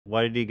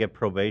Why did he get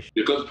probation?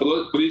 Because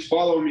police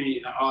follow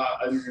me,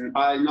 and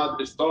I not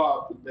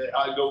stop.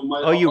 I go my.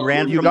 Oh, you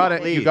ran from the You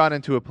police. got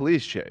into a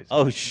police chase.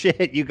 Oh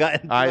shit! You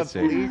got into I a see.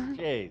 police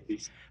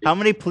chase. How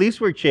many police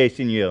were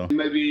chasing you?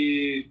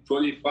 Maybe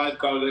 25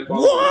 cars.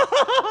 What?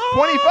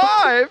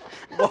 25?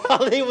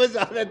 Wally was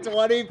on a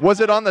 20.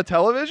 Was it on the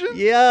television?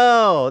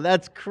 Yo,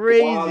 that's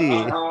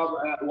crazy.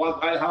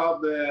 What I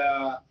have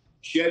the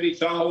Chevy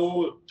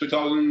Tahoe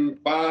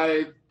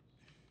 2005.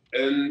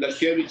 And the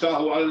Chevy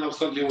Tahoe, I don't know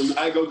something. When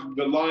I go to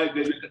the live,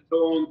 they make a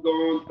tone.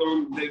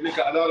 They make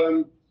an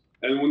alarm,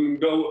 and when we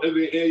go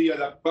every area,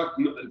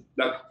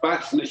 the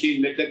fax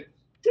machine, they take.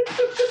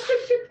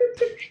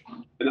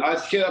 And I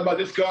scared about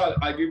this car.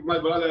 I give my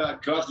brother a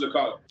crash the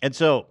car. And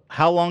so,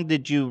 how long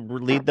did you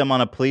lead them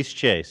on a police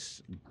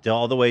chase?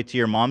 All the way to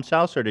your mom's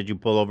house, or did you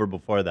pull over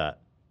before that?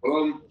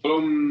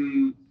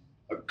 From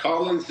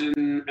Collins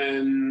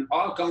in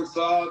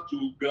Arkansas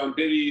to Grand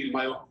Prairie,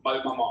 my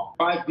mama.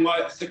 5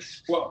 miles,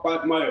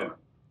 5 miles.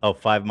 Oh,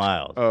 5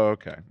 miles. Oh,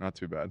 okay. Not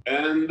too bad.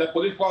 And the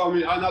police follow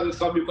me. I not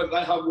stop because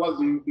I have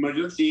one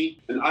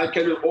emergency and I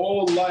can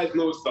all light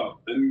no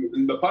stop.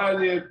 And the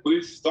pioneer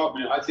police stop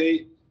me. I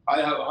say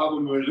I have an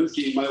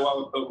emergency. My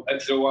wife,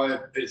 extra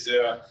wife is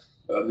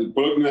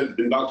pregnant.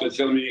 The doctor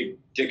tell me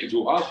take it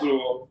to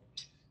hospital.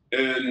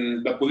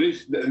 And the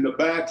police in the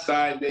back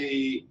side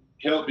they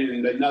help me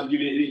and they not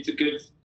giving any tickets.